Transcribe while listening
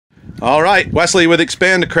All right, Wesley with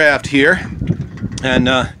Expandacraft here, and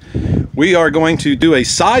we are going to do a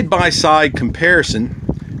side-by-side comparison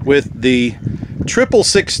with the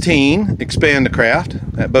 1616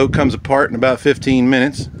 Expandacraft. That boat comes apart in about 15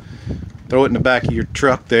 minutes. Throw it in the back of your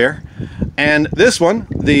truck there. And this one,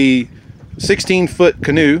 the 16-foot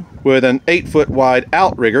canoe with an 8-foot wide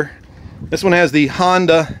outrigger. This one has the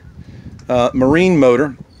Honda marine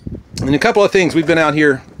motor. And a couple of things, we've been out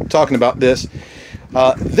here talking about this.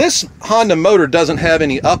 This Honda motor doesn't have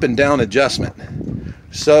any up and down adjustment,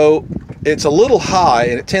 so it's a little high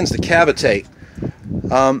and it tends to cavitate.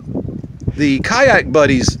 The Kayak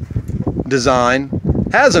Buddy's design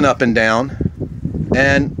has an up and down,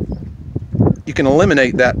 and you can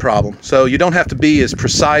eliminate that problem. So you don't have to be as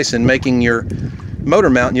precise in making your motor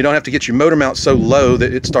mount, and you don't have to get your motor mount so low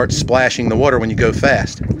that it starts splashing the water when you go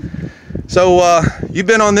fast. So you've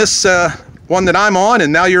been on this one that I'm on,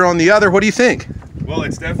 and now you're on the other. What do you think? Well,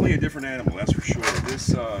 it's definitely a different animal, that's for sure. This,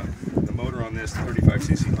 the motor on this, the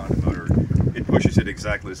 35cc Honda motor, it pushes it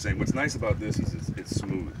exactly the same. What's nice about this is it's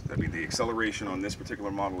smooth. I mean, the acceleration on this particular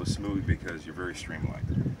model is smooth because you're very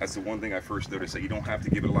streamlined. That's the one thing I first noticed, that you don't have to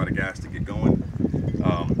give it a lot of gas to get going.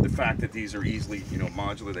 The fact that these are easily,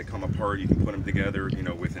 modular, they come apart, you can put them together,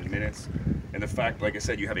 within minutes. And the fact, like I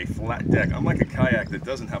said, you have a flat deck. Unlike a kayak that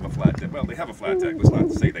doesn't have a flat deck. Well, they have a flat deck, let's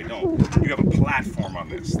not say they don't. You have a platform on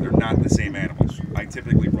this. They're not the same animals. I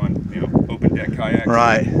typically run, open deck kayaks.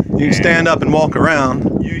 Right. You can stand up and walk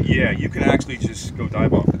around. Yeah, you can actually just go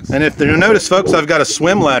dive off this. And if you notice, folks, I've got a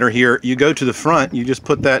swim ladder here. You go to the front, you just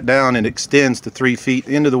put that down, and it extends to 3 feet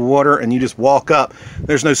into the water, and you just walk up.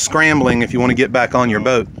 There's no scrambling if you want to get back on your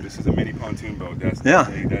boat. This is a mini pontoon boat. That's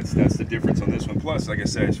the difference on this one. Plus, like I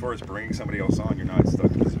said, as far as bringing somebody else on, you're not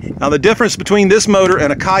stuck in position. Now, the difference between this motor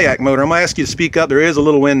and a kayak motor, I'm going to ask you to speak up. There is a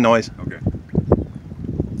little wind noise. Okay.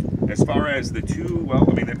 As far as the two, well,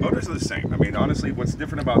 I mean, the motors are the same. I mean, honestly, what's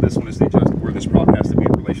different about this one is where this prop has to be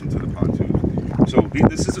in relation to the pontoon. So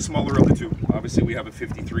this is the smaller of the two. Obviously, we have a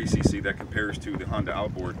 53cc that compares to the Honda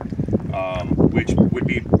outboard, which would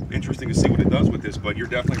be interesting to see what it does with this, but you're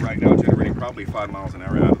definitely right now generating probably 5 miles an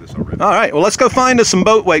hour out of this already. All right, well, let's go find us some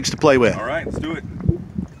boat wakes to play with. All right, let's do it.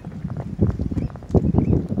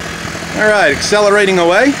 All right, accelerating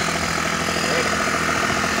away.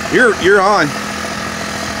 You're on.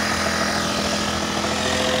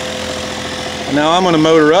 Now I'm going to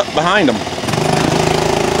motor up behind them.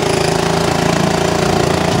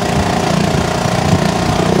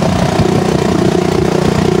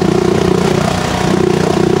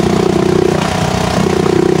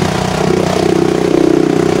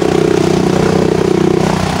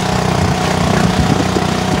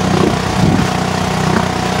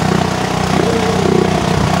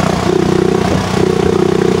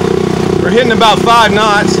 We're hitting about 5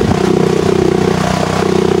 knots.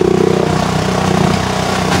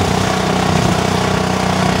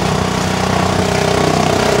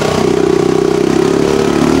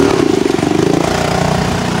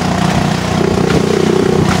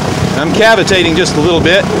 I'm cavitating just a little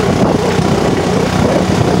bit,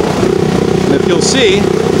 and if you'll see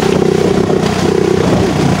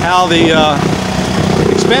how the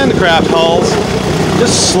Expandacraft hulls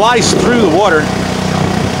just slice through the water,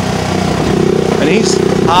 and he's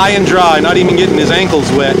high and dry, not even getting his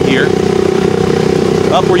ankles wet here,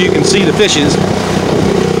 up where you can see the fishes.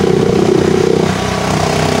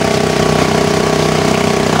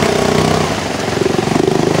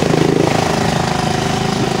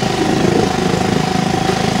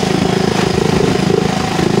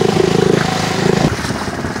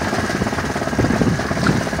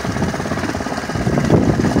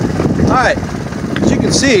 Alright, as you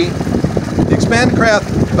can see, the Expandacraft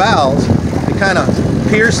valves, they kind of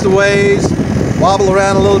pierce the waves, wobble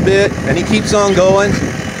around a little bit, and he keeps on going.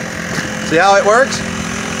 See how it works?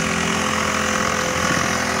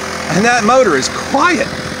 And that motor is quiet.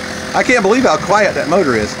 I can't believe how quiet that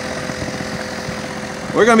motor is.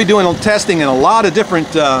 We're going to be doing testing in a lot of different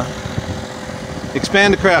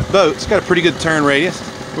Expandacraft boats. It's got a pretty good turn radius.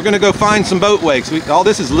 We're going to go find some boat wakes. All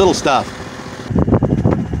this is little stuff.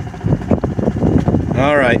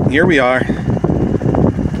 All right, here we are.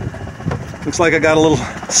 Looks like I got a little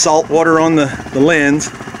salt water on the lens.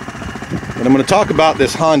 But I'm going to talk about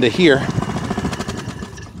this Honda here.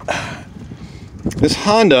 This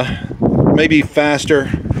Honda may be faster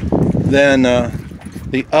than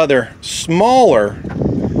the other smaller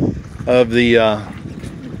of the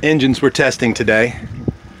engines we're testing today,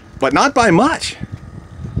 but not by much.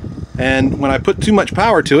 And when I put too much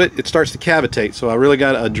power to it, it starts to cavitate. So I really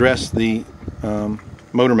got to address the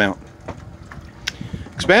motor mount.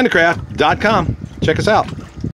 Expandacraft.com. Check us out.